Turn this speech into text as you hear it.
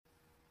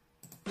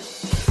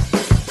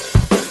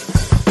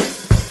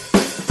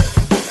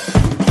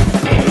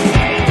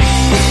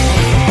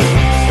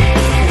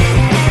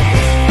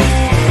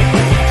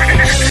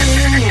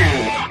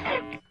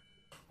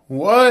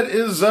What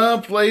is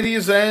up,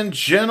 ladies and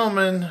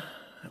gentlemen?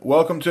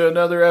 Welcome to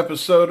another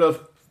episode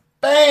of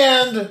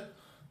Band,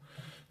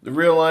 the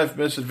real life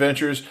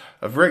misadventures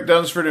of Rick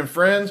Dunsford and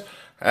friends.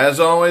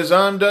 As always,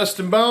 I'm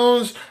Dustin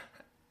Bones,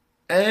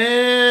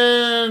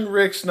 and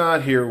Rick's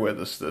not here with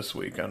us this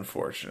week,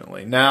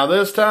 unfortunately. Now,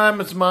 this time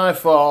it's my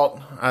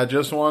fault. I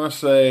just want to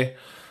say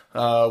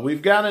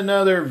we've got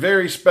another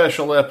very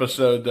special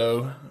episode,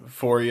 though,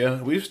 for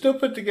you. We've still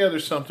put together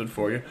something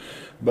for you.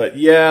 But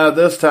yeah,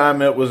 this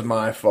time it was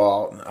my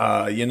fault.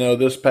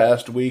 This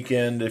past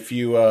weekend, if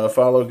you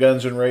follow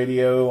Guns N'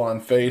 Radio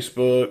on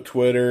Facebook,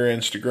 Twitter,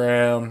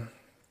 Instagram,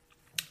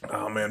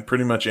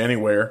 pretty much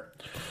anywhere,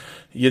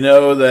 you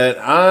know that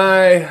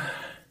I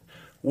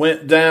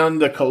went down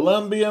to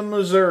Columbia,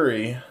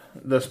 Missouri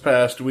this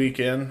past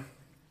weekend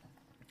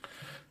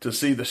to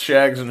see the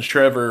Shags and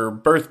Trevor,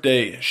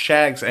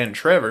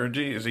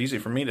 geez, easy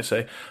for me to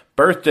say,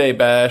 birthday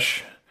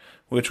bash,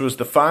 which was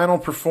the final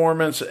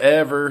performance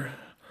ever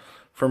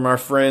from our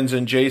friends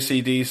in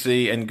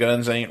JCDC and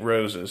Guns Ain't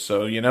Roses.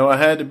 So, I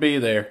had to be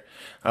there.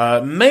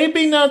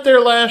 Maybe not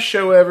their last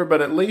show ever,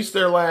 but at least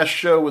their last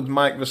show with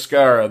Mike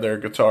Viscara, their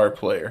guitar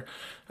player.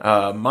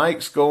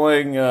 Mike's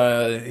going,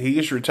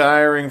 he's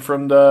retiring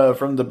from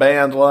the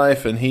band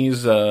life, and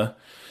he's just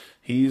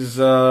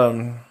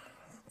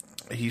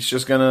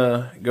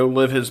gonna go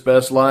live his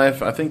best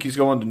life. I think he's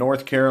going to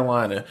North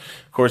Carolina.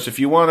 Of course, if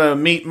you want to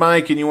meet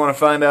Mike and you want to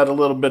find out a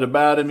little bit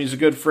about him, he's a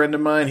good friend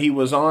of mine. He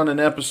was on an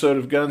episode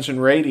of Guns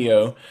N'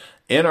 Radio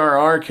in our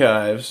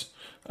archives.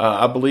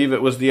 I believe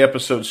it was the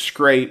episode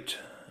Scraped,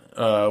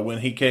 when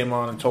he came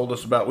on and told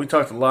us we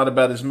talked a lot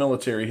about his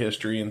military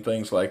history and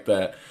things like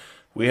that.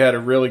 We had a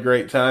really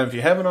great time. If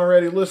you haven't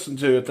already listened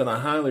to it, then I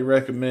highly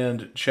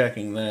recommend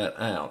checking that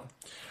out.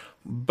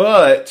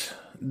 But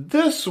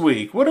this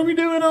week, what are we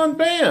doing on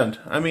Band?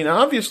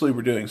 Obviously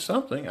we're doing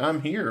something.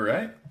 I'm here,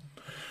 right?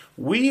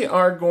 We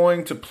are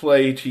going to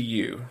play to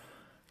you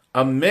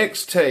a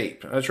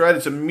mixtape. That's right,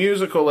 it's a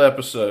musical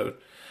episode.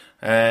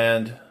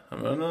 And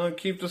I'm going to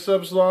keep this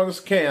up as long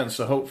as I can,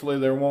 so hopefully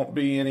there won't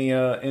be any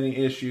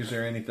issues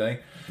or anything.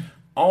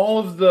 All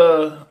of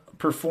the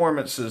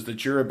performances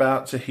that you're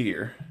about to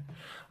hear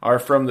are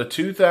from the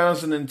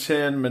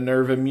 2010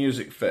 Minerva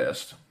Music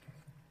Fest.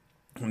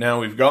 Now,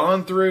 we've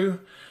gone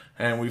through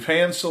and we've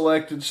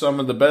hand-selected some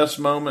of the best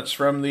moments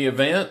from the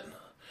event.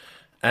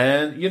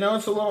 And,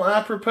 it's a little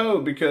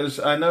apropos because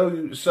I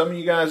know some of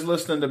you guys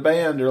listening to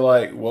Band are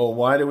like, well,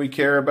 why do we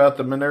care about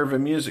the Minerva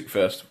Music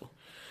Festival?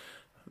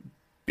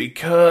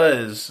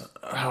 Because,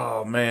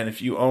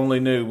 if you only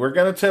knew. We're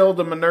going to tell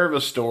the Minerva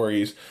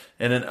stories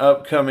in an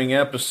upcoming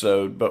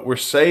episode, but we're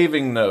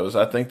saving those.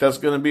 I think that's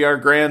going to be our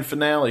grand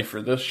finale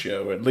for this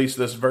show, at least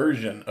this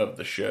version of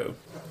the show.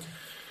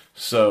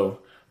 So,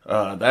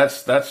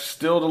 that's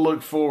still to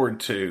look forward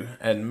to.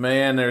 And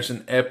man, there's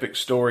an epic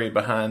story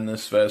behind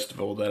this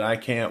festival that I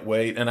can't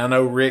wait. And I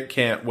know Rick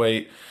can't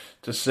wait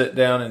to sit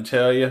down and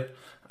tell you.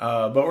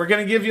 But we're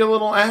going to give you a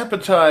little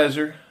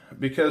appetizer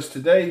because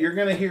today you're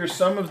going to hear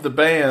some of the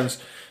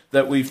bands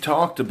that we've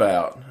talked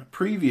about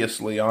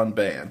previously on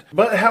Band.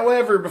 But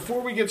however,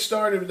 before we get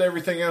started with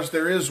everything else,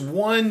 there is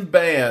one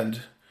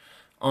band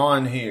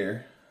on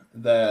here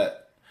that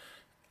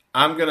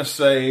I'm going to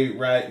say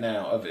right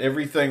now, of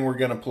everything we're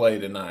going to play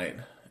tonight,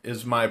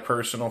 is my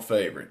personal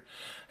favorite.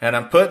 And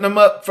I'm putting them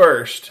up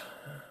first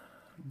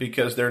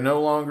because they're no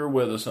longer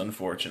with us,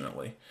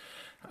 unfortunately.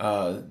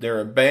 They're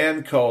a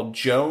band called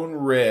Joan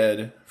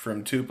Red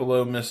from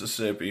Tupelo,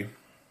 Mississippi.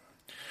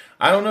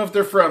 I don't know if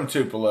they're from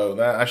Tupelo.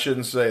 I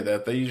shouldn't say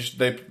that. They used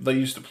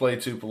to play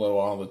Tupelo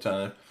all the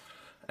time.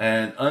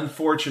 And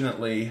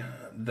unfortunately,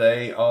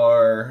 they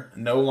are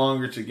no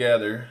longer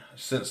together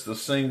since the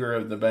singer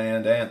of the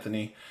band,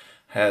 Anthony,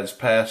 has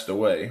passed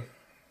away.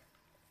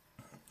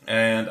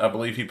 And I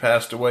believe he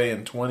passed away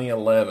in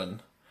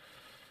 2011.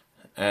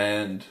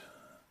 And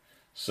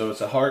so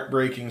it's a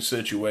heartbreaking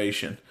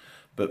situation.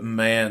 But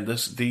man,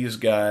 these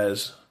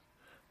guys,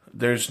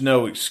 there's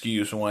no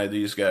excuse why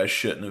these guys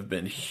shouldn't have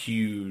been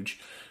huge,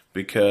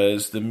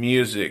 because the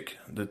music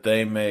that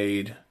they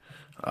made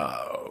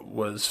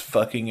was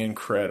fucking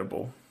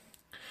incredible.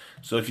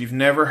 So if you've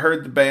never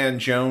heard the band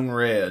Joan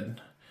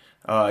Red,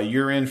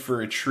 you're in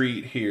for a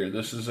treat here.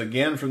 This is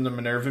again from the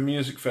Minerva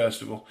Music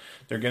Festival.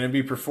 They're going to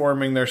be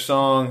performing their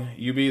song,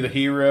 You Be the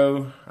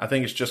Hero. I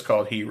think it's just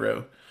called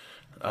Hero.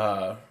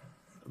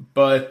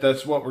 But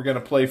that's what we're going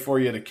to play for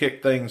you to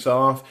kick things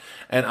off.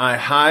 And I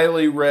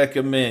highly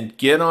recommend,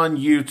 get on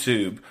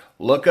YouTube,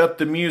 look up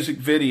the music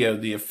video,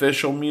 the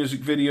official music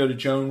video to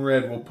Joan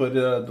Red. We'll put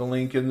the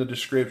link in the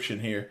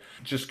description here.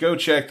 Just go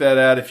check that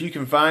out. If you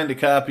can find a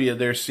copy of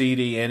their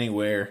CD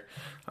anywhere,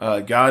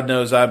 God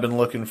knows I've been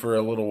looking for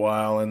a little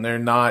while, and they're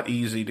not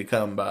easy to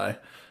come by.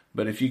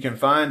 But if you can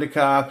find a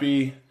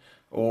copy,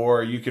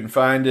 or you can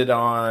find it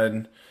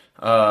on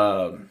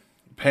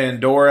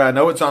Pandora. I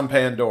know it's on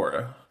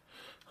Pandora.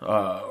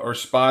 Or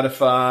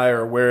Spotify,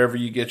 or wherever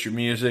you get your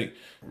music.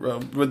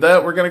 With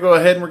that, we're going to go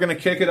ahead and we're going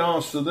to kick it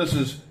off. So this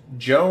is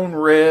Joan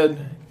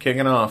Red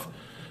kicking off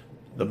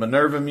the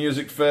Minerva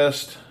Music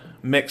Fest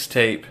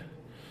mixtape,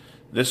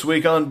 This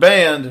week on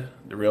Band,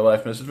 The Real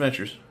Life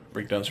Misadventures,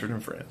 Rick Dunsford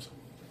and Friends.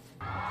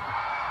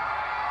 I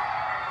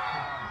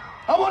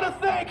want to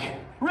thank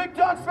Rick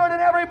Dunsford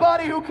and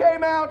everybody who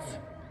came out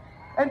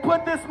and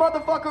put this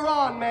motherfucker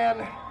on, man.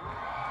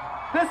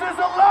 This is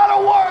a lot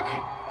of work,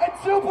 and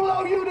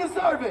Tupelo, you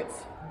deserve it.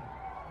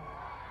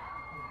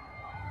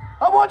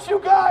 I want you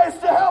guys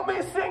to help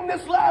me sing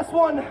this last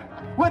one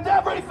with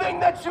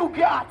everything that you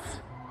got.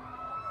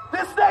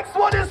 This next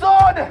one is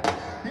on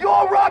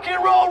your rock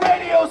and roll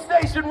radio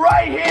station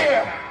right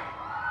here.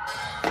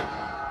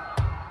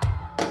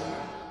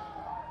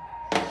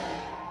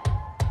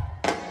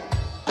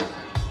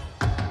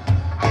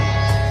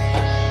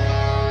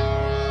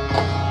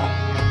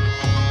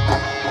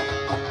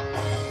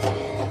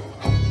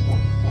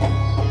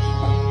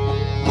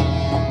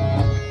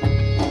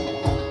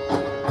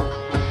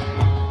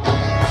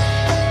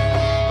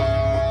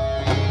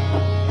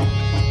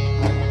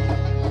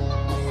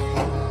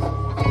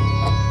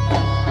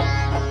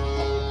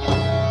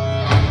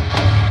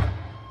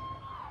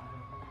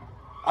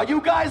 Are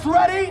you guys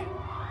ready?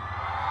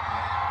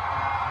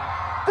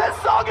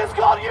 This song is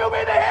called You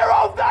Be the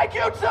Hero. Thank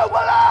you,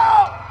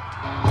 Tupelo!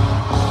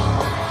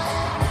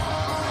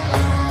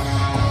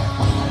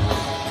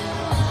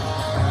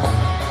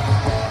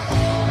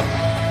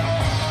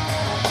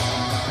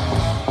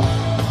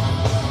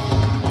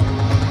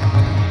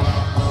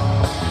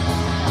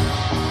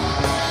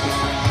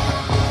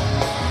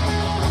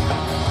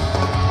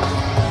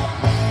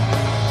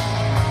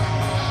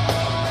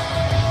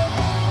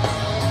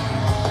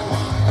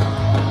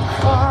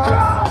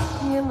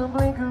 In the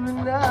blink of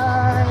an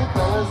eye,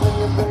 colors in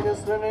your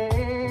biggest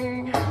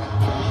turning. Surely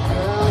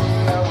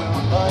I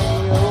will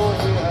find you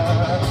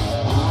here.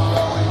 You'll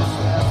always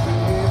have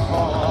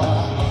before.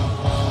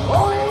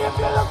 Only if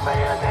you look me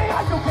in the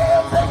eye, you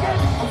can't take it.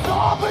 I'm so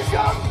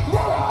push-up,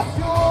 you're not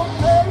your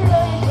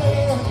baby.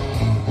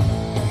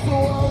 So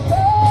I'll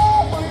go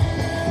for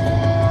you.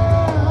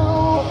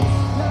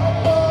 Now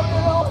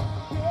you'll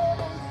get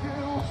into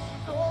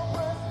so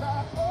pressed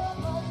back on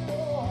my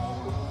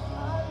phone.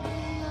 I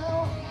need you.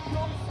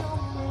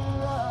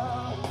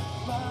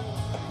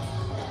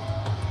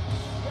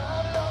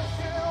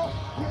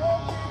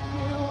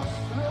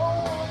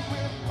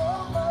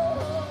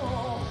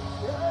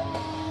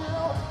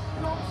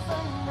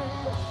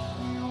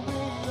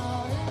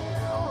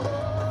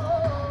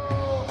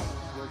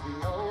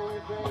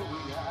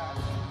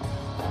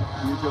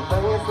 Your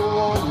face the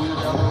one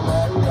without the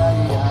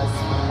right eyes.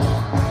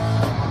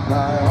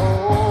 My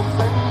hopes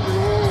and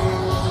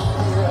dreams,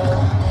 yeah.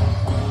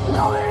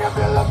 Only if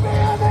you look me in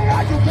the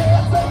eye, you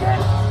can't take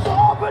it. So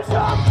open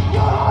up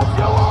your heart,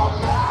 you won't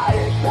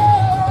make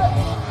it.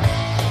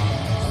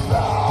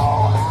 So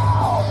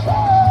out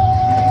there,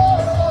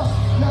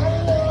 I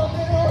love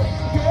you,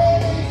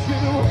 get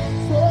you.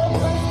 So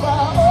much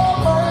by all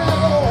my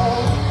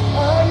love.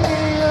 I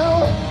need you,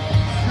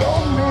 show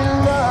me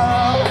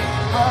love.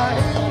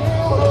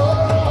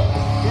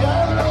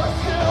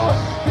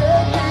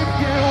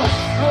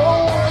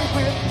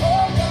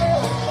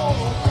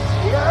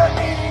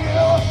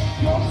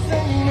 Come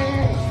sing me.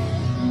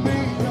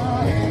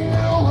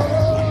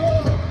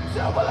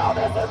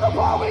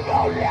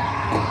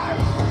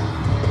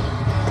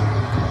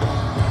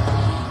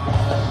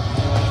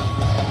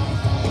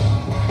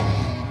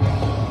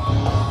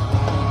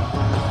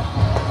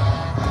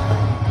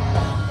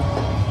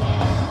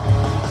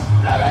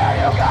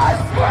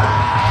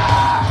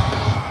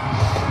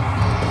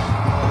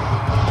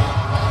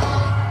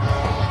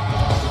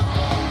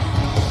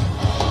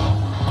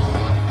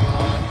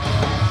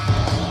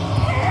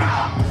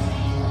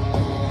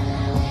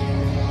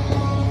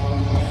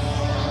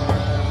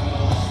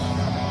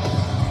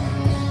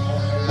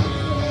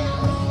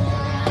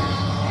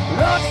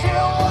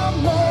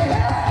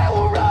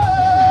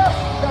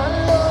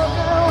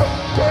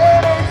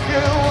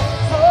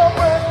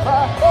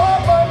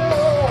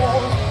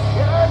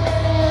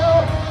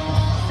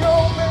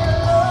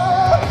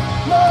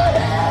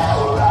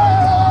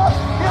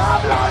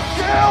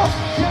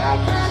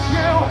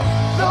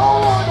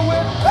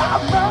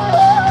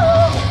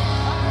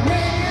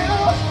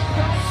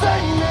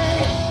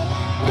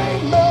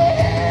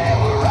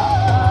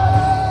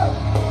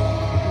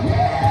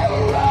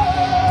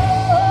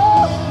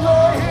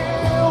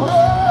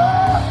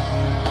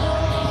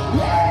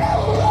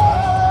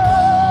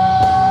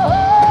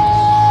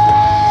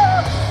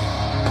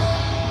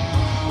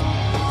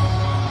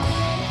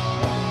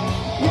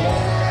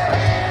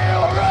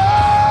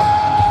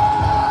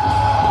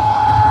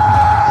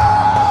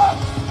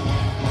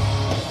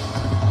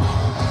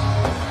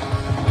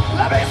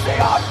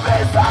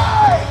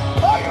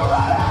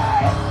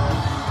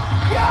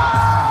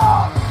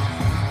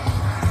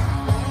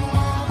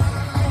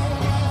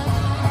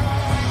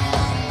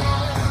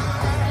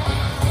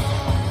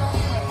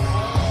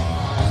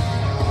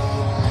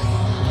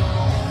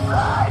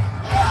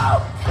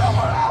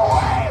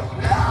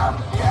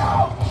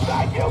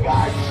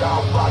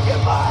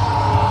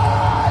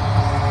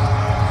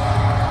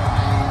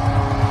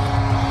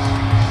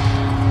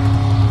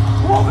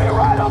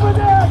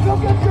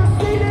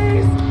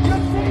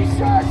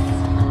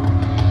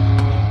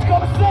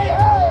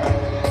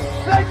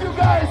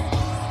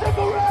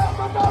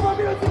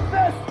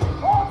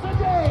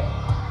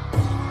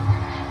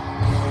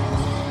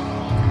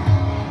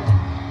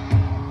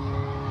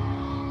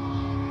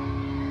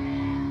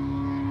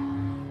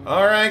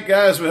 right,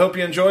 guys, we hope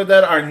you enjoyed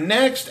that. Our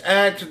next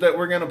act that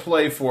we're going to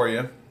play for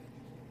you,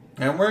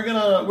 and we're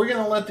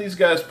gonna let these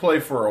guys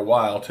play for a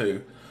while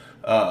too.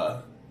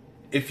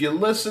 If you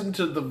listen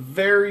to the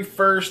very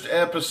first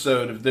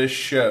episode of this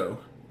show,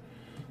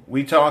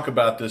 we talk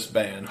about this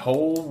band,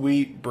 Whole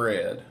Wheat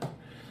Bread.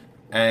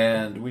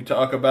 And we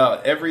talk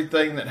about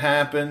everything that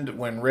happened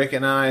when Rick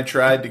and I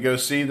tried to go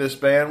see this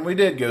band. We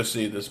did go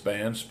see this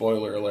band,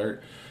 spoiler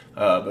alert.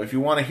 But if you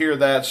want to hear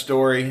that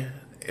story,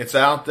 it's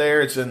out there.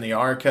 It's in the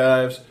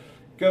archives.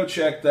 Go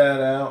check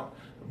that out.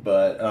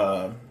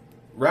 But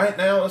right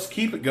now, let's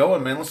keep it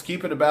going, man. Let's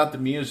keep it about the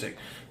music.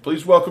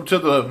 Please welcome to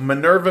the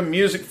Minerva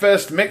Music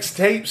Fest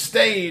mixtape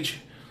stage,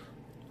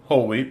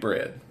 Whole Wheat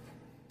Bread.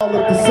 All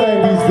look the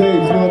same these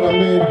days, you know what I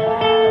mean?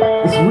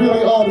 It's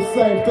really all the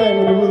same thing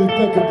when you really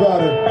think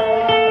about it.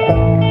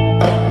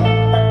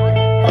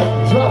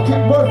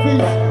 Dropkick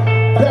Murphys,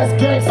 that's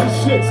gangsta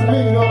shit to me,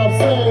 you know what I'm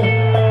saying?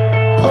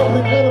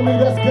 Public Enemy,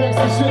 that's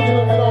gangsta shit, you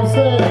know what I'm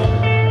saying?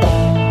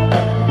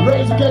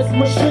 Rage Against the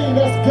Machine,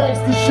 that's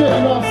gangsta shit,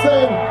 you know what I'm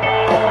saying?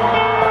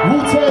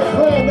 Wu-Tang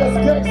Clan, that's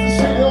gangsta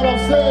shit, you know what I'm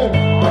saying?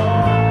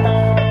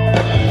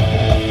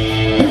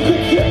 You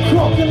could get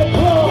crunk in the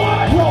club,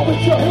 roll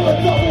with your hood,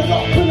 double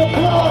up in the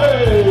club.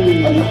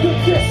 And you could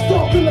get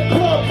stuck in the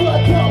club,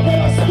 black out when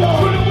I stop.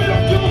 But we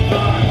don't give a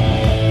fuck.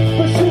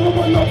 But she don't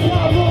want no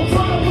problems.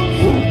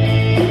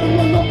 You don't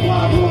want no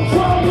problems.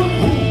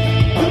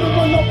 You don't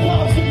want no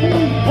problems with me.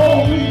 Oh,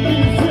 we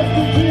need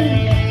 50 deep.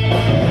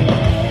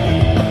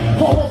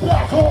 Hold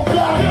back, hold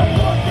back.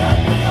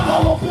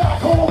 Hold back,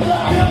 hold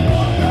back.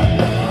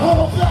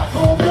 Hold back,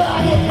 hold back.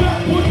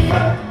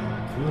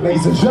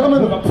 Ladies and gentlemen,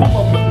 when I pull up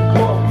in the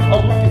club,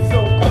 I'm looking so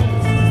cool.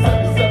 This is a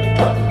 77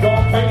 cut,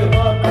 dog painted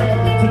on man.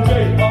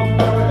 Today, I'm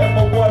married and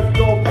my wife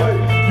don't play.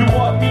 You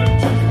want me to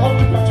choose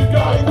only what you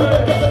got? I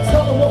gotta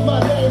tell them what my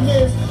name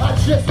is. I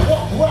just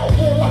walk right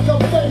in like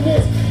I'm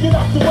famous. Get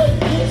out the way,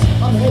 bitch.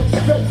 I'm headed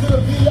straight to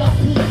the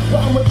VIP.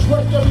 But I'ma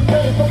drink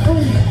everything for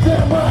free.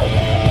 Damn right.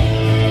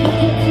 You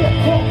can get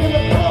drunk in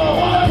the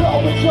club. Roll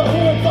with your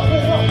hands up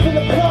and up in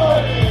the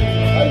club.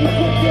 And you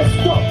can get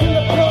stuck in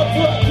the club.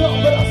 Black up,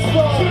 but I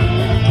stop.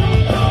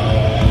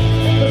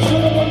 But you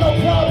don't want no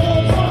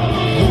problems.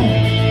 You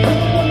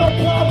don't want no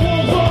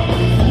problems.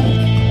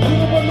 You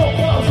don't want no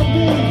problems with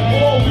me.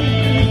 All we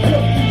need is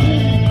 50 G.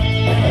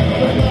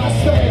 When I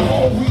say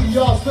whole wheat,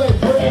 y'all say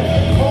bread.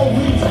 Whole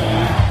wheat,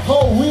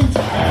 whole wheat.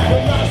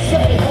 When I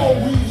say whole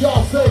wheat,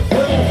 y'all say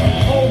bread.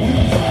 Whole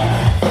wheat,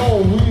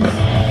 whole wheat.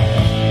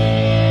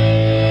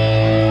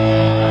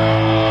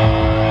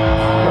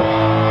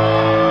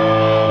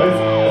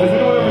 Has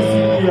anyone ever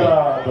seen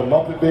the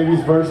Muppet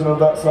Babies version of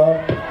that song?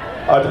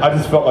 I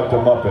just felt like the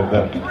Muppet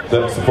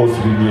that's supposed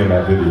to be me in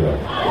that video.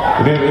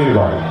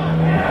 Anybody?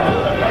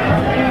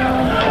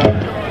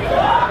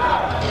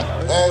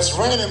 Hey, it's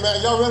raining,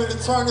 man. Y'all ready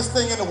to turn this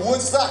thing into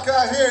Woodstock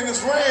out here in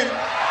this rain?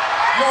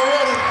 Y'all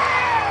ready?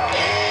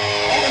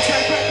 I want to say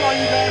thank all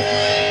you guys for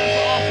this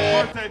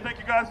awesome birthday. Thank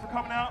you guys for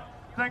coming out.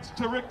 Thanks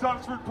to Rick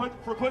Dunsford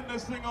for putting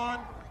this thing on.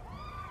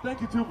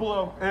 Thank you,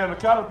 Tupelo. And on the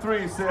count of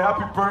three, say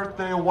happy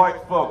birthday,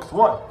 white folks.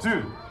 1,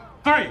 2,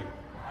 3.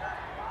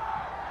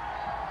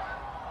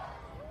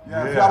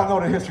 Yeah, if y'all don't know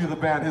the history of the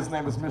band, his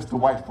name is Mr.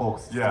 White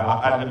Folks. Yeah,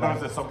 I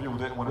noticed that some people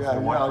didn't want to say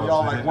white folks.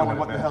 Y'all They like didn't wondering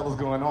know what the hell is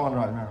going on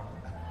right now.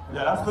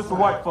 Yeah, that's Mr.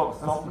 White Folks.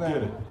 Don't That's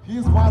forget it.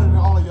 He's whiter than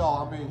all of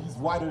y'all. I mean, he's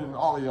whiter than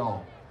all of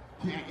y'all.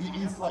 He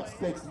eats like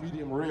steaks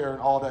medium rare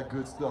and all that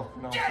good stuff.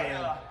 You know what I'm saying?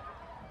 I'm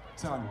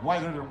telling you,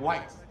 whiter than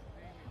white.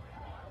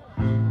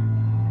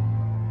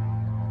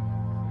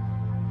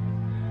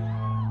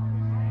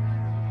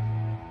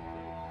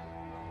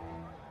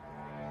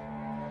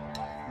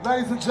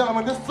 Ladies and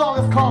gentlemen, this song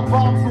is called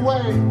Bombs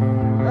Away.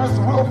 That's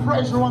Will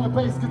Frazier on the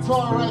bass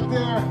guitar right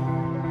there.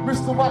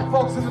 Mr. White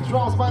Folks in the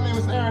drums. My name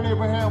is Aaron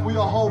Abraham. We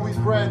are Whole Wheat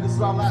Bread. This is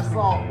our last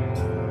song.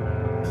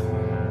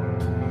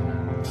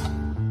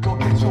 Go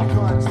get your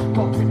guns,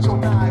 go get your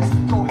knives,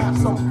 go have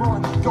some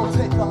fun, go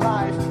take a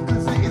life,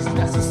 cause it is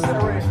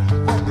necessary.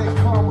 When they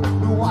come,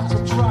 we watch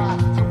them try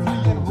to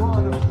flee and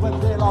run, but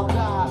they'll all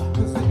die,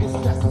 cause it is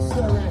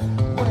necessary.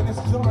 When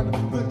it's done,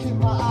 look in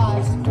my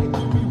eyes and give me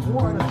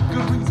one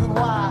good reason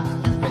why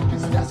you think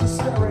it's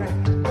necessary.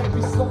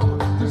 Maybe some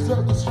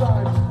deserve the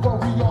strife, but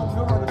we all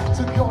learn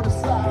to go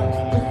decide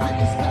if it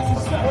is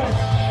necessary.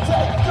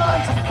 Take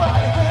guns and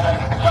fire in,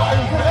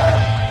 fire in.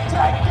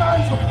 Take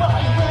guns and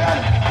fire in,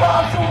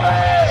 bombs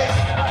away.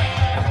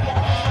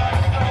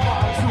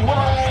 Bombs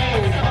away.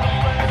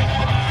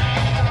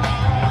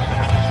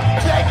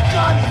 Take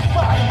guns and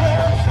fire in.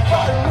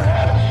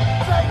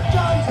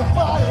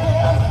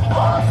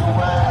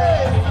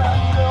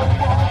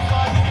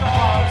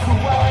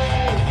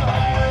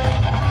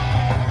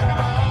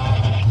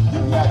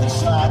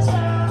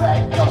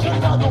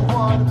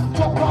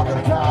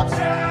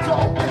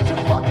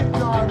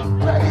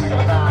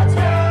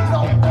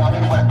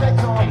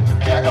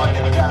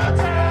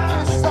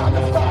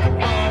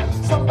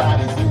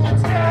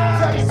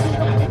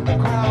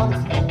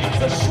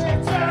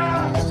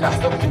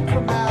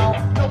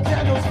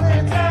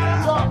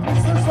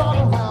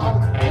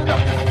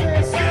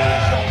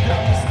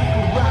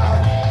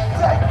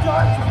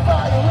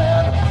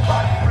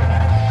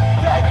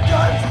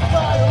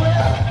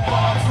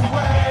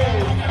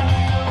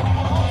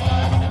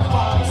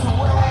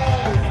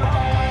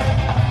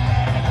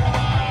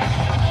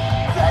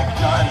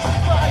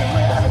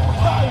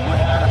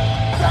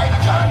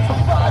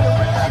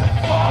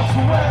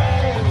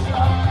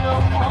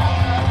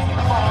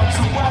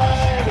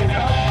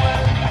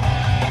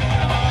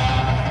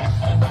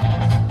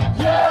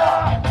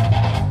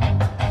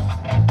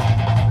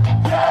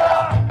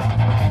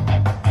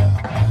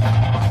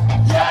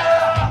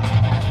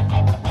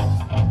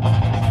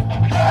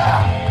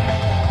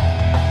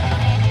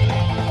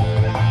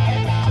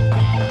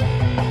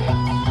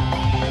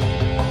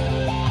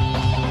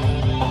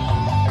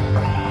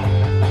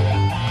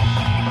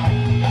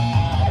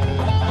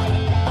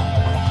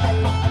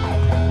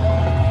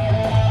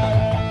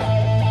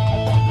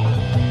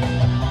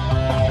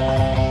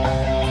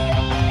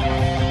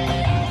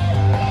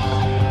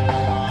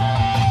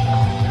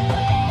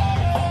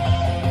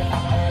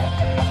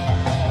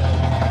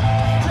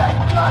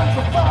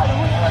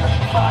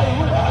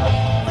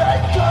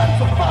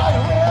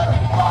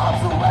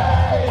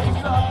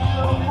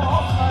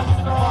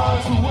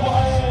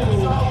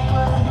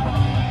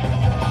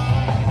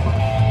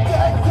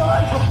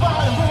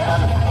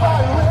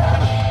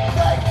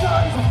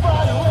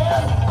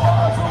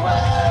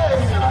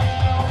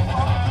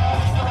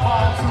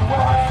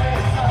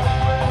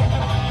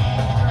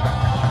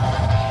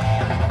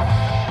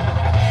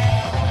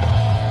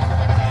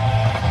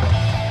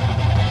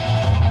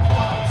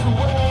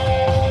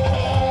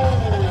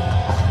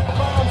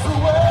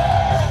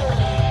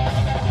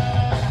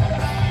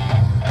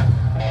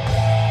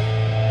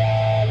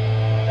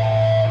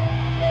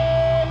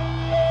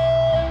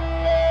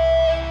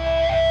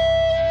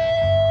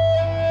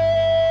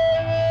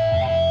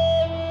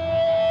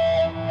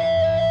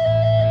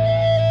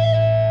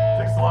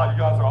 Thanks a lot. You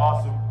guys are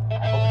awesome. Hope you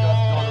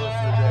guys enjoy the rest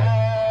of the day.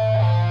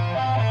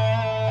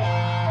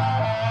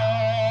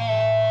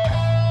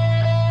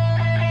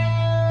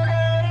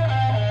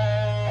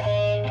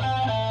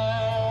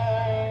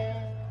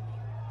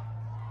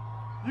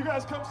 You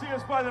guys come see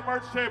us by the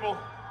merch table.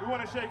 We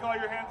want to shake all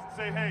your hands and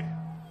say, hey.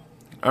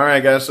 All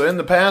right, guys. So in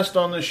the past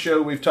on this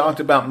show, we've talked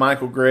about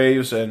Michael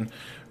Graves and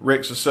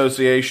Rick's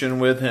association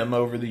with him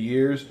over the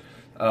years.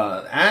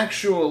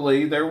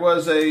 Actually, there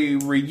was a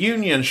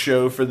reunion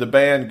show for the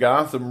band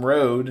Gotham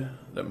Road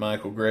that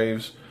Michael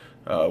Graves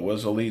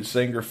was a lead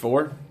singer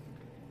for.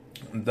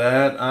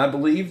 That I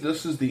believe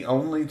this is the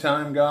only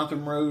time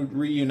Gotham Road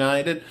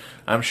reunited.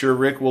 I'm sure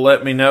Rick will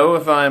let me know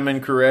if I'm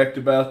incorrect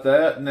about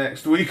that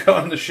next week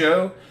on the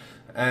show.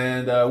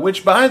 And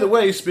which, by the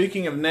way,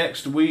 speaking of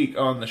next week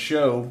on the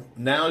show,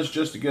 now is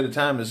just as good a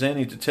time as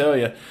any to tell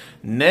you,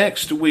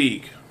 next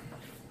week,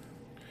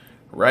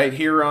 right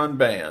here on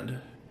Band,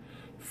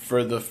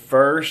 for the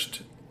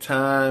first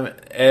time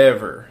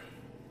ever,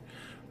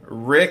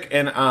 Rick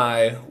and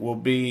I will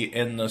be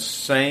in the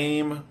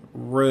same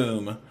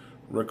room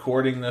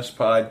recording this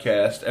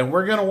podcast, and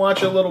we're going to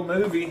watch a little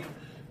movie.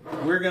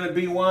 We're going to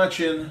be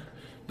watching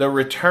The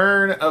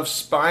Return of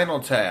Spinal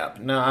Tap.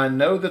 Now, I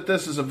know that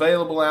this is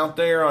available out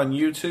there on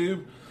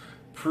YouTube.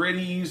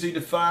 Pretty easy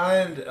to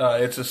find.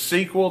 It's a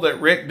sequel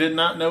that Rick did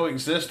not know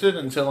existed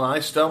until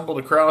I stumbled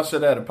across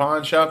it at a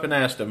pawn shop and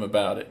asked him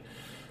about it.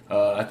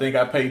 I think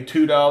I paid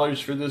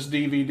 $2 for this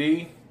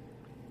DVD,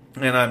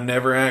 and I've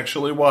never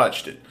actually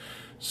watched it.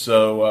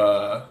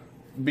 So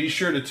be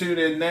sure to tune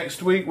in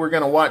next week. We're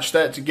going to watch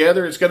that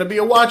together. It's going to be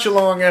a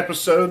watch-along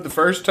episode, the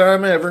first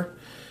time ever.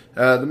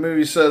 The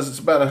movie says it's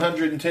about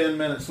 110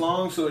 minutes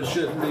long, so it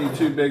shouldn't be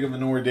too big of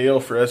an ordeal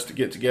for us to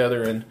get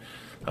together and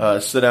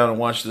sit down and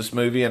watch this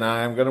movie. And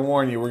I am going to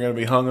warn you, we're going to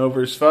be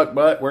hungover as fuck,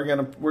 but we're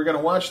going to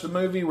watch the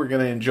movie. We're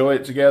going to enjoy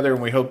it together,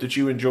 and we hope that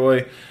you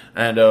enjoy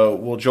and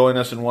will join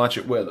us and watch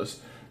it with us.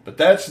 But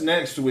that's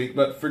next week.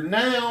 But for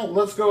now,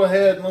 let's go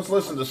ahead and let's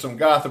listen to some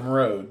Gotham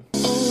Road.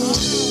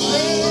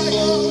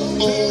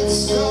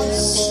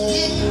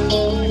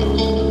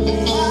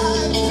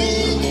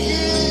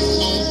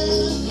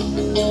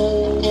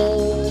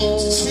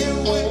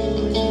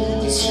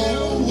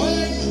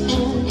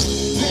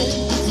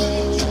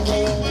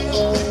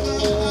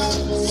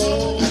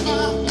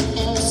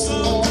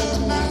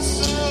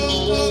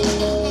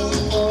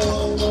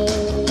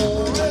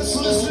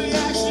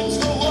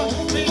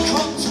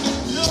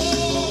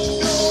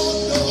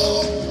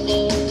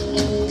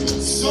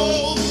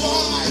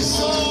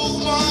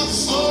 Sold my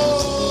soul.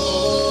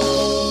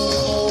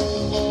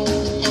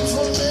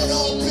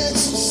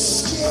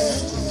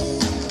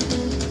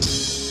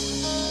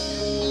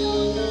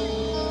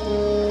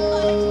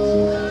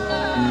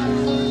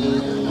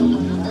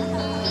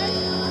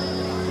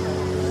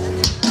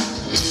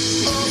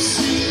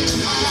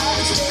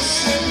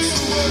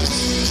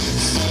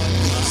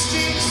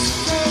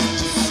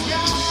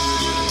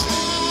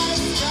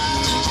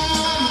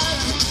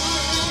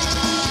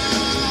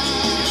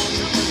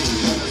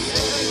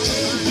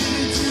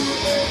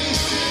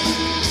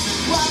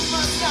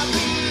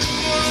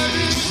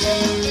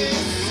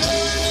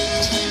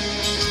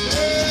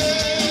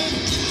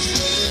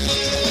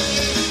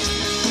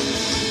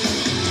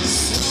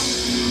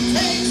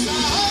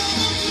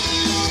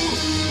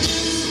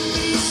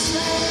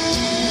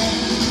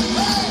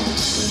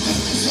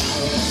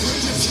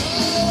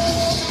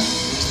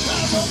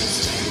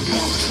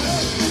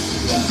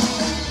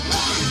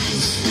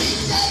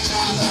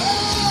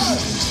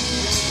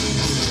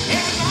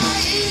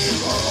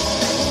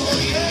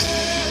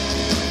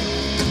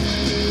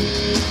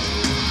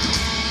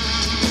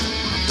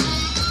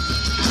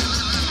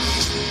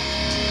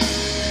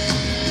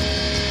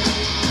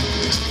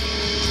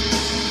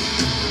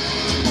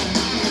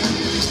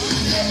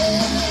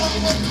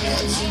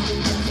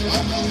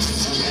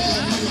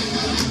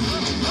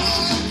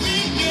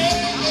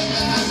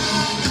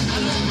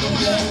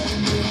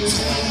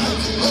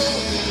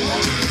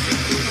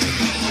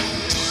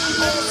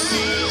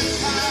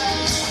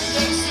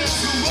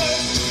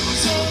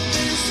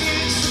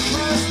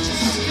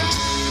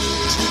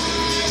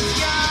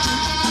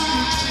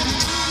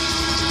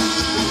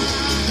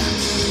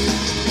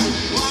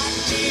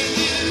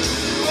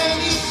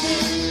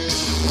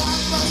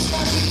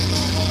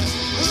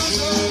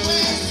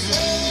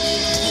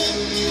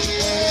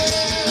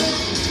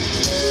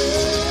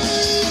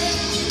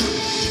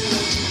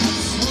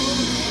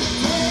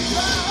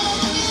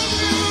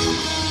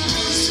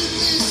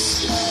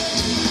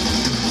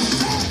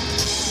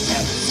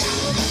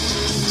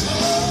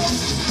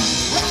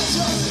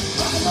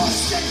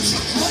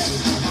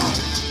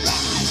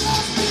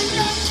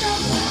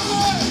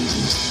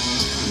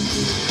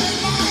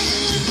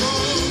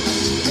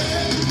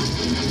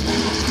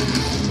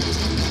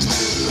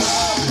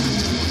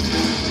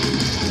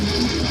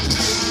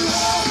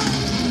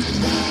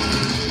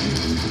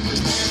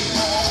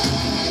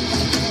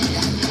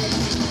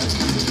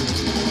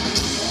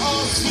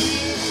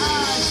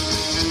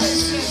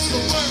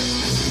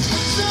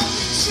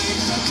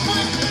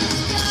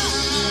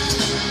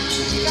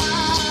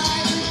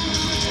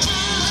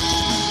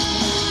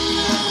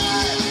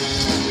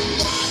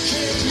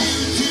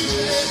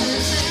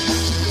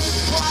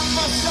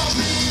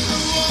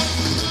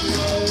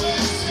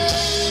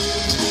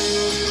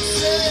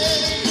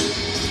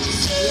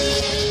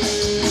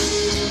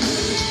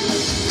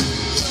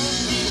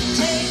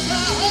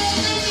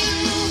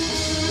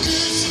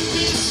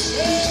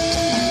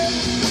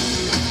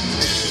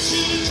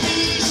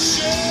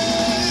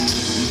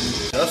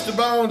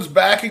 Bones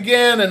back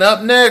again, and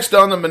up next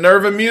on the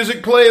Minerva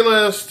Music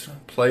Playlist?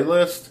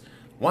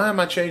 Why am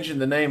I changing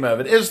the name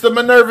of it? It's the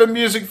Minerva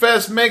Music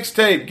Fest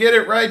mixtape. Get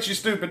it right, you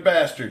stupid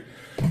bastard.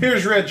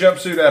 Here's Red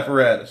Jumpsuit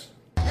Apparatus.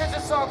 Here's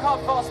a song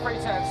called False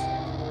Pretense.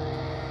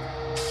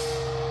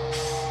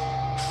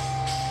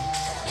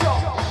 Go.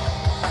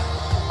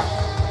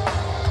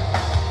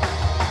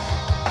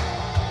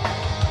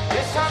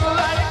 It's time to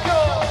let it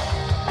go.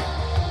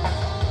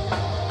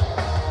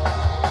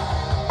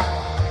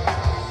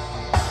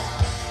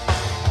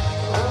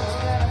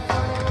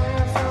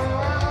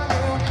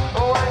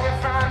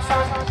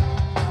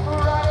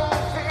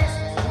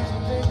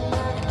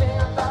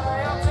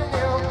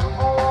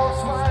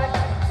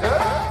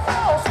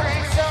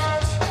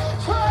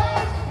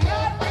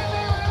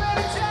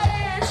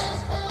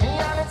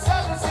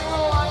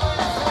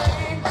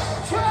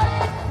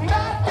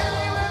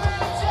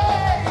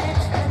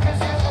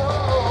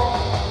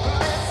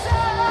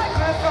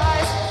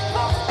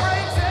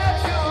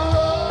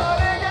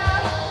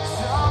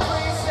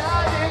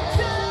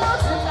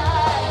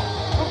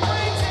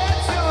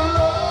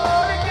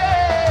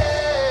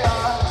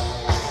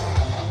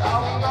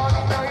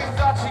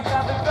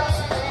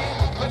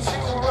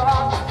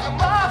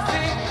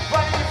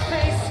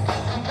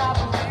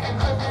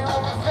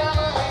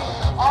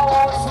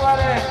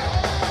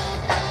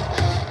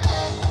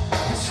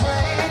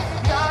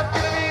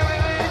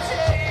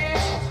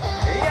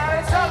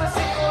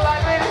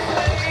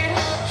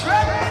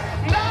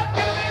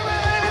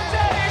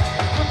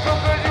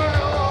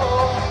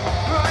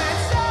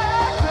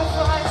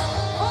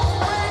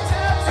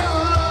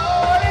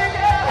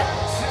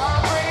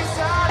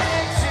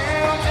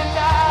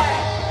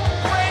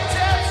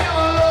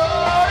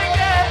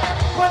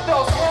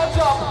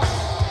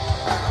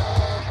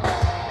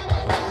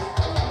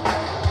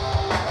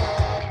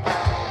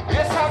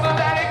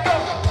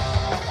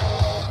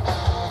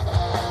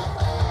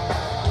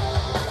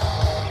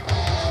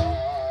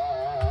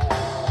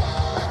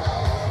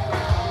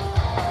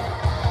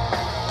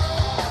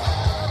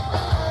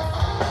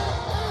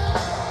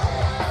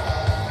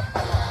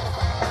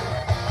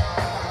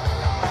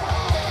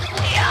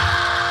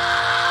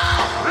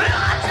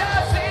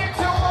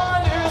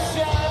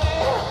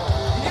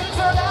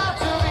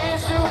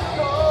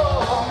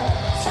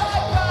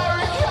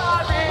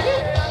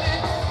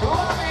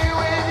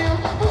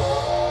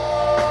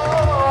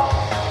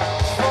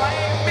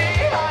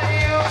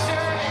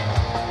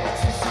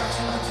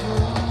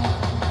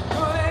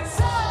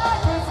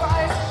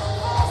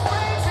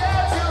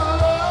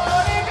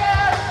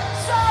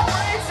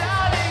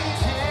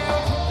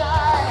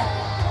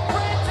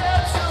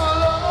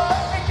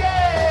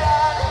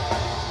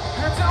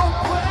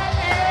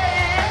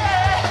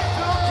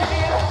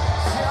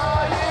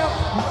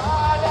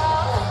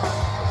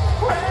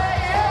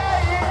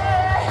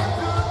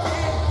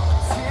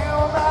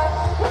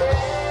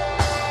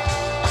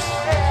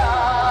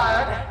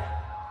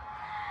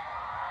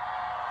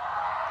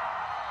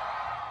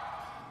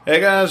 Hey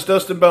guys,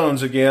 Dustin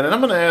Bones again, and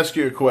I'm going to ask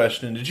you a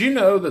question. Did you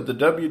know that the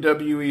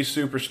WWE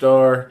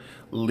superstar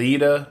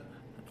Lita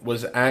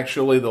was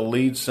actually the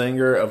lead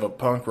singer of a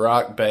punk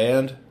rock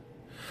band?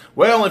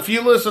 Well, if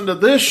you listen to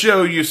this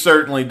show, you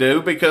certainly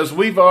do, because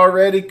we've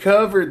already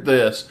covered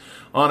this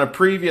on a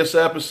previous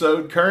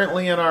episode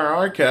currently in our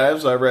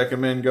archives. I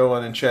recommend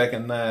going and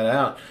checking that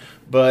out.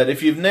 But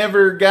if you've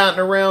never gotten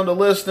around to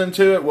listening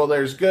to it, well,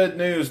 there's good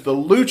news. The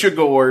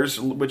Luchagors,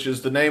 which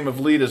is the name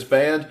of Lita's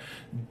band,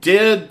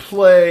 did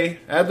play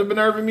at the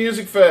Minerva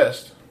Music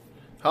Fest.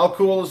 How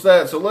cool is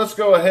that? So let's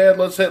go ahead,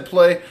 let's hit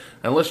play,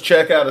 and let's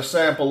check out a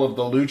sample of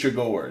the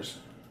Luchagors.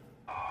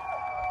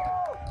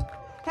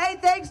 Hey,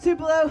 thanks,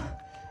 Tupelo.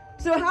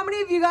 So how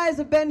many of you guys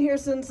have been here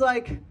since,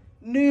 like,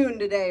 noon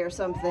today or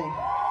something?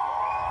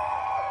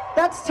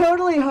 That's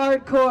totally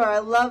hardcore. I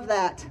love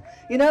that.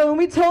 You know, when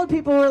we told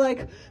people, we're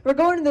like, we're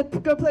going to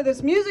go play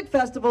this music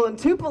festival in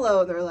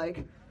Tupelo, and they're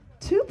like,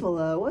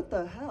 Tupelo? What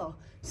the hell?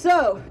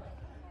 So,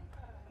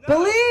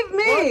 believe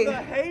me. What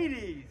the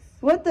Hades?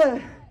 What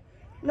the?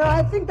 No,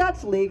 I think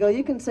that's legal.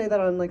 You can say that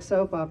on, like,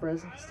 soap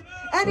operas.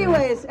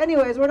 Anyways,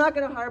 we're not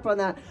going to harp on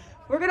that.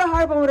 We're going to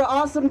harp on what an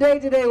awesome day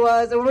today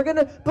was, and we're going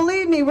to,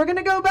 believe me, we're going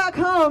to go back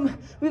home.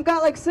 We've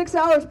got like 6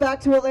 hours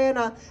back to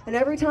Atlanta, and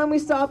every time we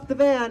stop the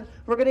van,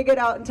 we're going to get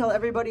out and tell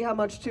everybody how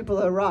much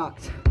Tupelo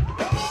rocked.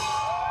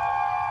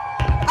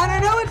 And I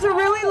know it's a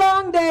really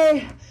long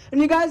day, and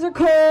you guys are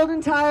cold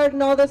and tired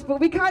and all this, but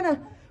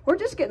we're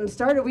just getting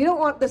started. We don't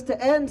want this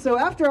to end, so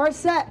after our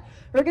set,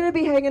 we're going to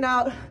be hanging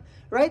out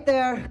right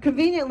there,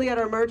 conveniently at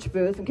our merch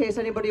booth, in case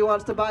anybody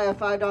wants to buy a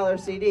 $5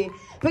 CD.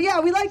 But yeah,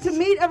 we like to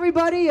meet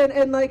everybody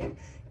and like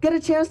get a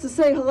chance to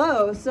say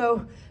hello.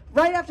 So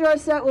right after our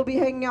set, we'll be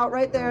hanging out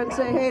right there and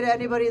say hey to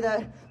anybody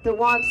that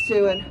wants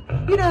to.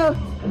 And you know,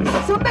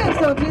 some bands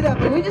don't do that,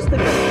 but we just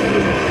think it's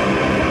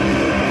crazy.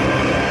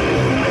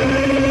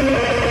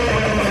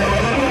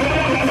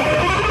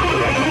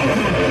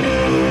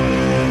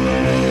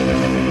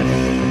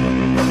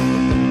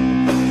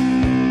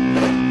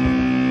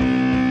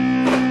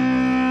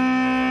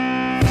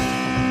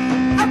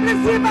 I'm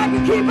gonna see if I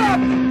can keep up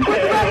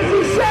with the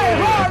Legacy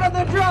Shay hard on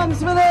the drums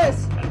for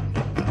this.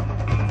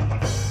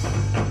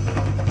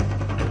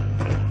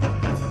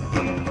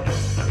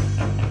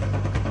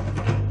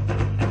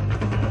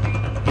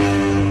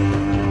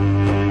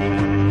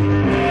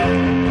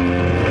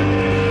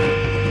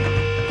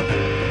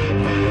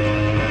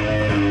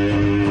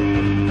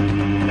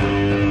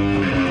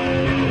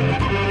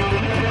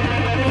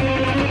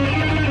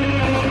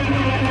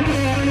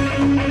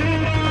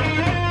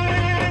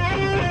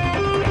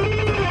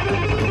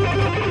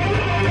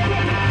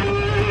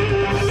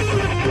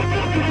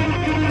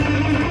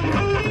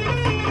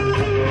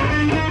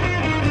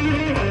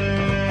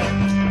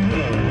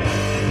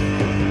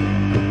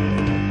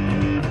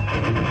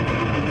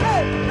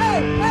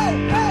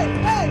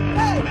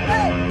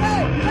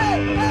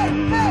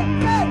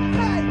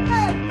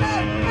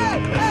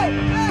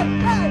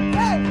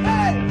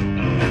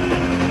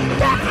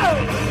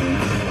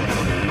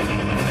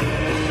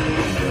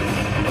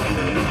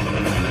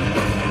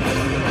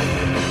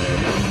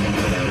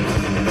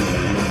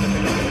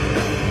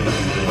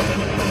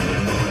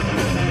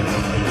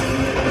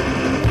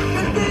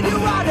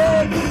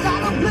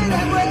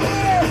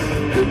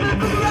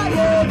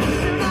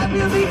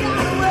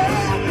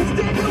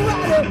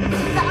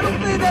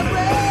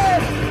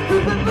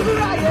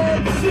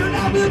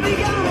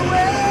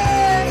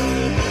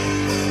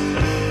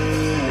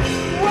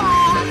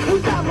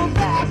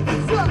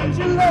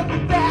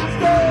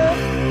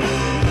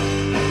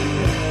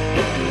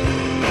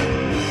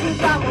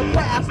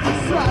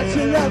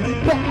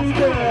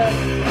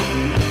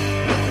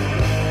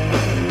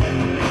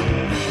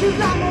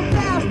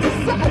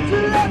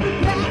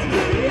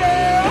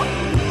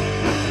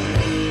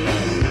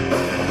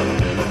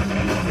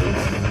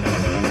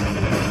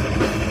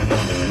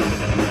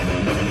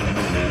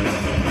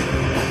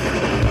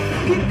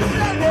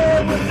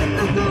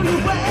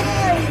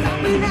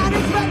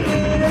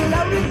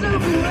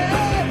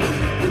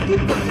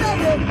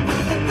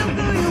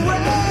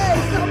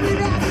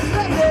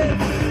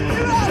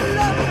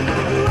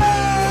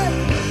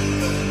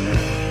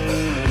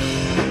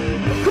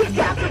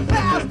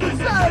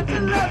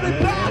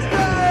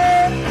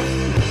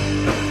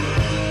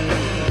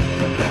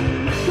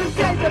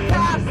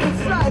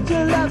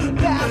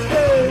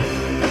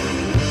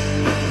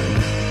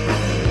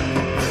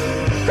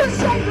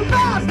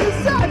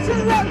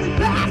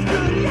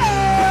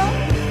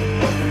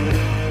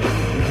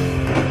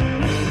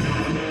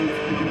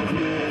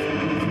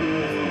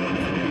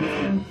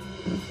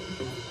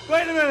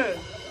 Wait a minute!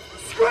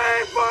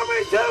 Scream for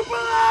me,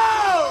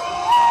 Tupelo!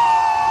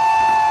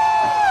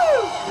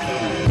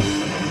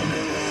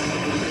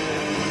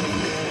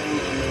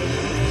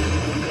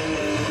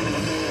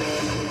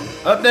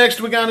 Up next,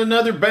 we got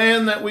another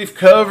band that we've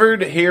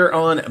covered here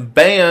on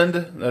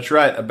Band. That's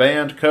right, a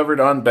band covered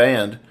on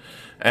Band.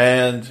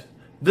 And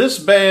this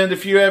band,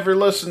 if you ever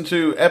listen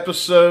to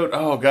episode,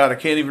 oh God, I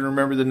can't even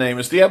remember the name.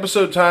 It's the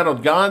episode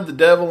titled God, the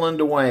Devil, and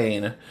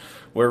Dwayne,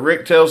 where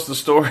Rick tells the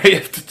story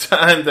of the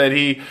time that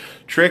he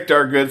tricked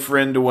our good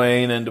friend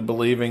Dwayne into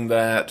believing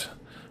that,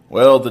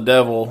 well, the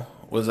devil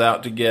was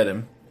out to get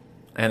him.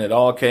 And it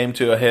all came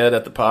to a head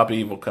at the Pop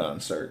Evil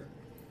concert.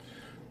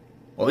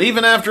 Well,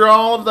 even after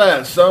all of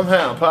that,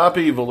 somehow Pop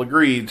Evil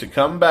agreed to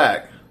come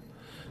back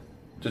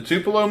to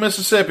Tupelo,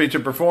 Mississippi to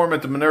perform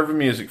at the Minerva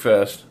Music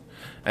Fest.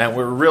 And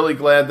we're really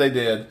glad they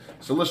did.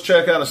 So let's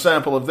check out a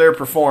sample of their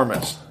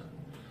performance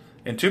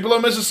in Tupelo,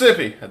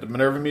 Mississippi at the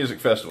Minerva Music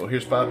Festival.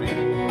 Here's Pop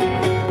Evil.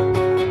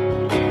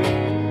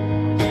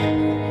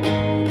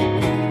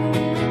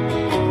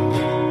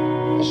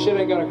 This shit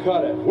ain't gonna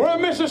cut it. We're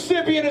in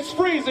Mississippi and it's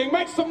freezing.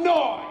 Make some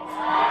noise.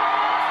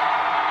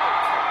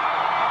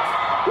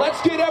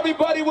 Let's get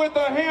everybody with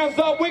their hands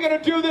up. We're going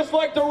to do this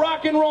like the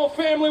rock and roll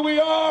family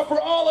we are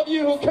for all of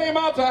you who came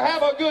out to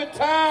have a good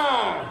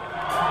time.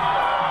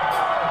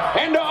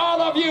 And to all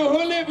of you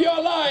who live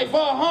your life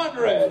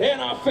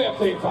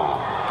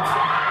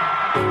 155.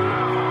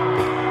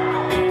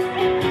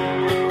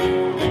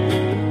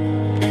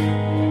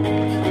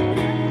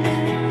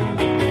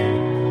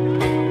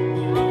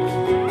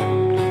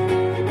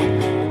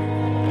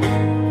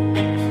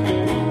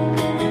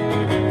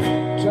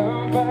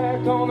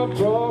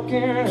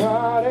 Broken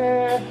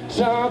hearted,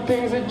 some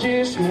things are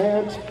just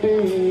meant to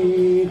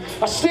be.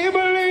 I still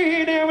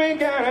believe that we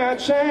got a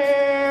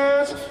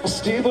chance. I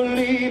still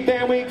believe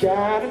that we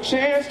got a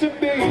chance to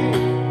be.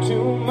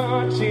 Too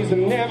much is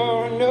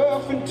never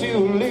enough, and too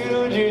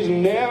little is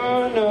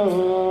never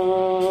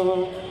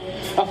enough.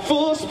 A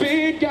full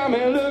speed got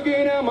me looking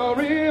at my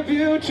rear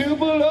view.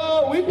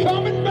 Tupelo, we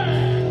coming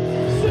back.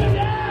 Sit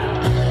down.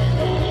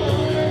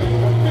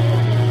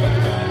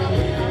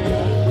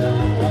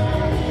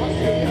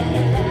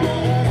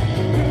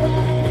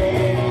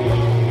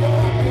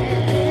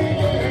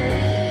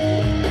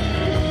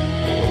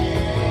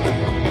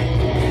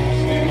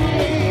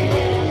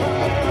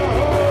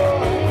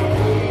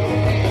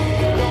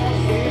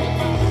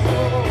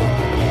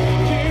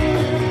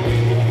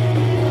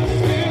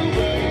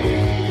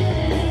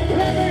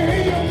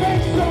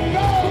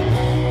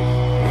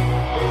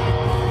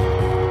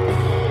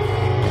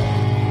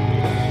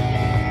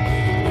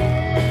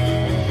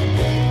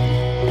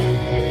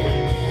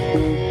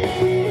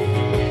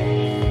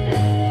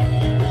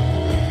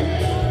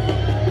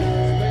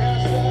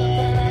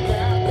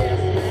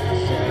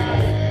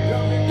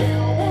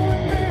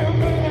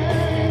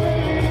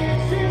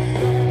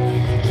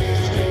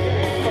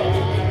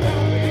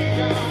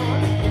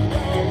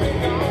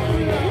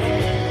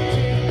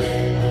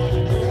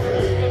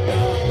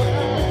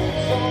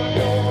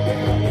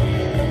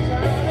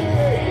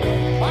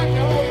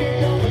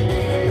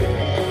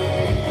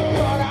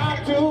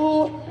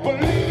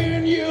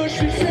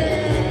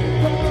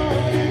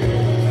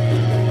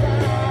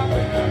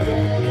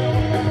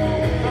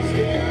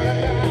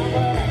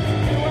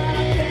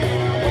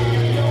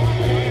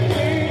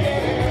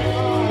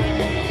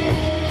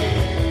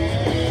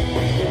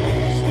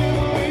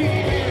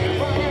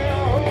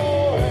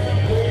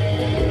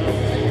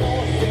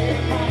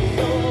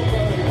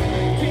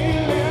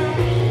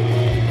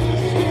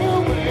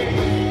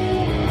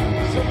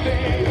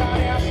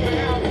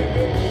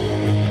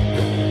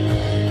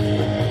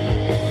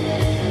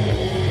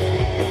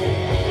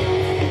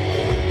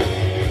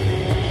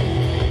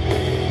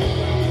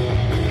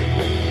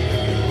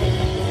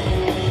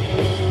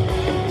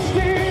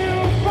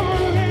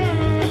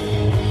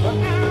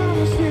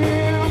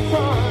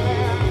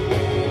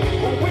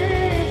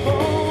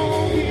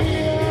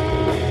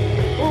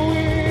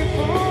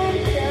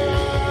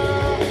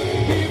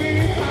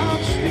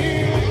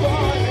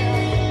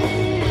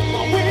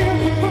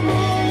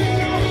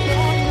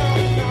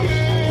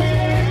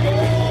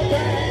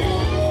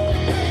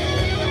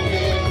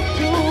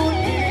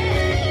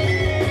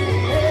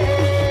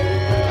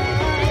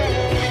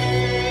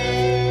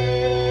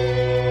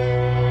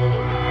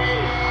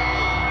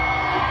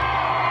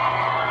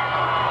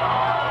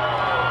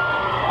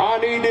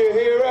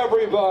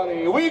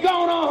 everybody. We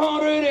gonna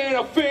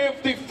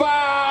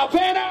 155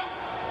 and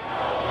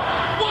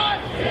what?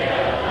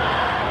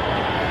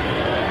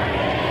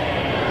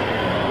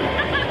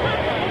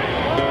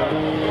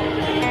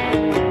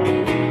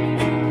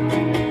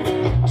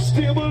 I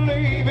still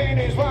believe in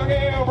his rock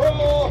and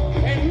roll.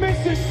 And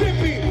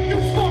Mississippi, you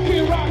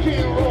fucking rock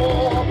and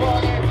roll,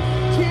 buddy.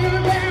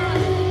 Till down,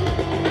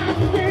 I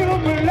still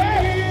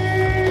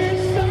believe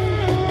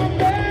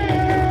someday.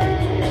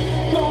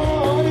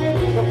 Gonna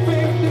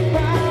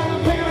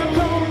 155 and I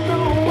don't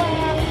know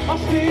why. I'm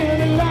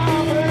still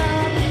alive and I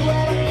do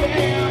what I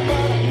can,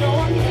 but I know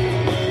I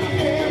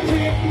can't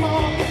take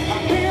more. I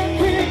can't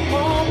take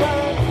more, but I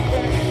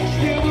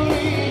still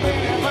believe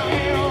in rock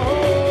and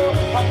roll.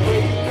 I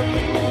pray the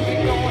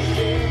music gonna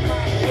save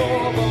my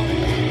soul, but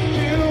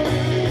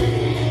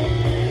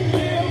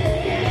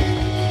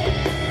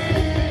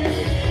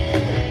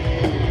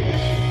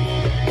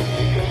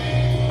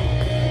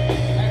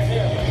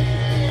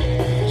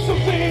some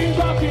things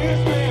I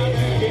can't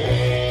stand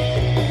today.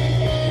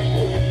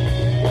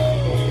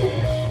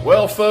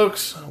 Well,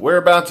 folks, we're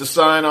about to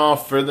sign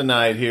off for the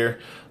night here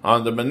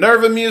on the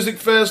Minerva Music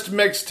Fest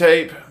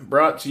mixtape,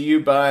 brought to you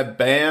by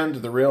Band,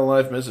 The Real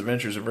Life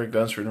Misadventures of Rick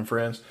Dunsford and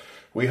Friends.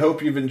 We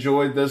hope you've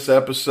enjoyed this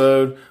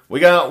episode. We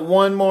got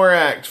one more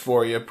act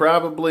for you,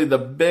 probably the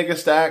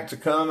biggest act to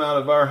come out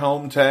of our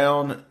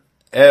hometown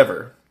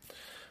ever.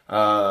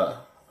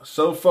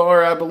 So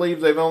far, I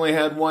believe they've only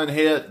had one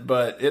hit,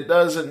 but it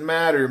doesn't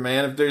matter,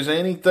 man. If there's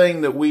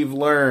anything that we've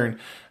learned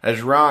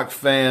as rock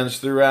fans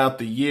throughout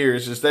the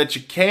years, is that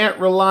you can't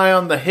rely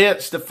on the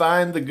hits to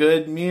find the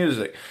good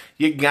music.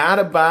 You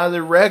gotta buy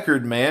the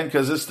record, man,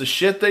 because it's the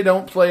shit they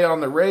don't play on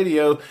the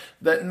radio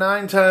that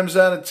 9 times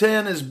out of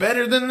 10 is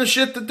better than the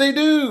shit that they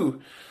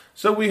do.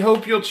 So we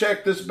hope you'll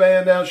check this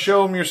band out,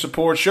 show them your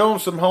support, show them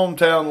some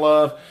hometown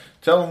love.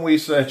 Tell them we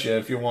sent you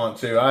if you want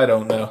to. I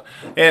don't know.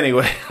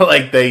 Anyway,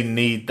 like they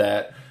need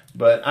that.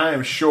 But I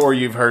am sure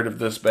you've heard of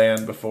this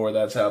band before.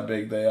 That's how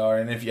big they are.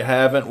 And if you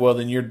haven't, well,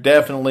 then you're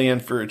definitely in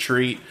for a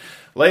treat.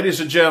 Ladies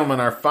and gentlemen,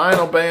 our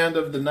final band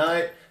of the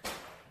night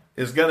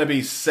is going to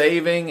be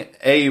Saving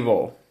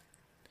Abel.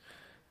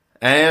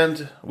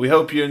 And we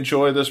hope you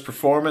enjoy this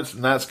performance.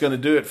 And that's going to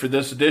do it for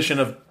this edition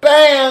of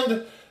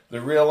Band,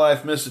 The Real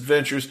Life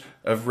Misadventures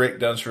of Rick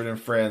Dunsford and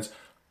Friends.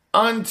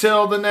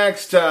 Until the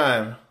next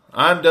time.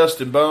 I'm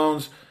Dustin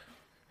Bones.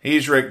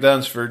 He's Rick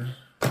Dunsford.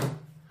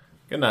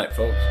 Good night,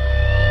 folks.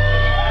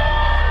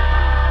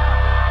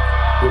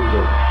 Here we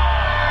go.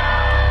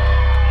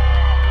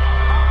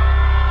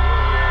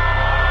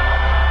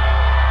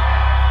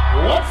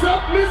 What's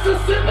up,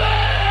 Mississippi?